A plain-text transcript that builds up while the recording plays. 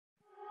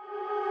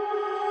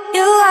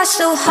are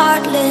so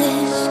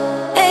heartless,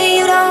 and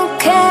you don't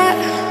care.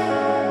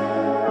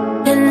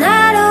 And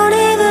I don't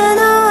even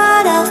know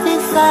what I've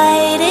been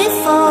fighting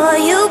for.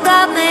 You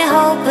got me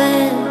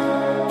hoping,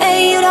 and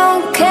you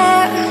don't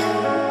care.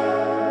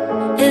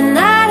 And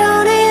I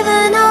don't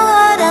even know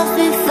what I've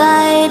been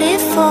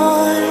fighting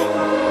for.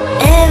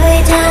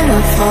 Every time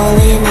I fall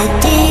in the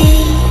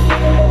deep,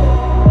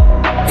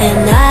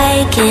 and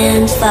I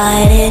can't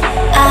fight it,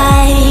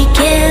 I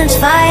can't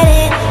fight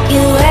it.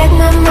 You wreck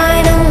my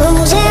mind, I'm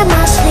losing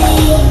my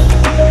sleep.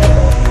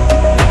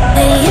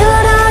 And you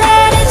know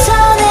that it's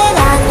all that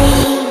I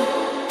need,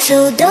 so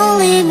don't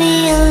leave me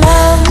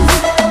alone.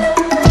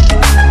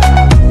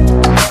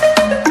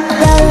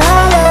 La la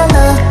la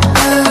la,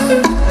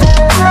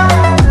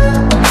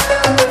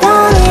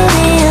 don't leave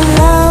me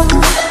alone.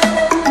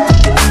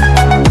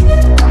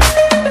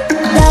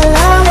 La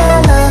la la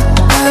la,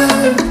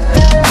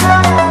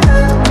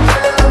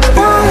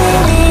 don't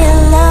leave me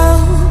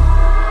alone.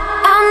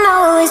 I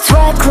know it's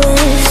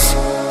reckless,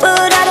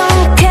 but I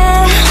don't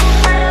care.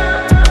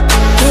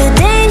 You're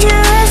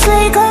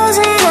dangerously close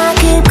and I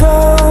keep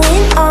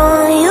going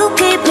on. You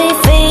keep me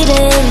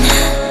fading,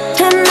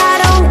 and I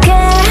don't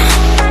care.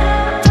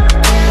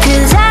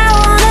 'Cause I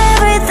want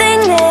everything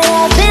that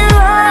I've been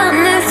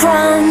running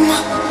from.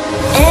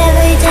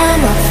 Every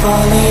time I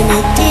fall in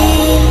the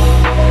deep,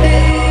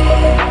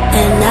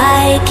 and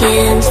I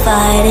can't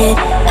fight it,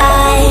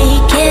 I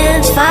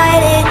can't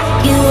fight it.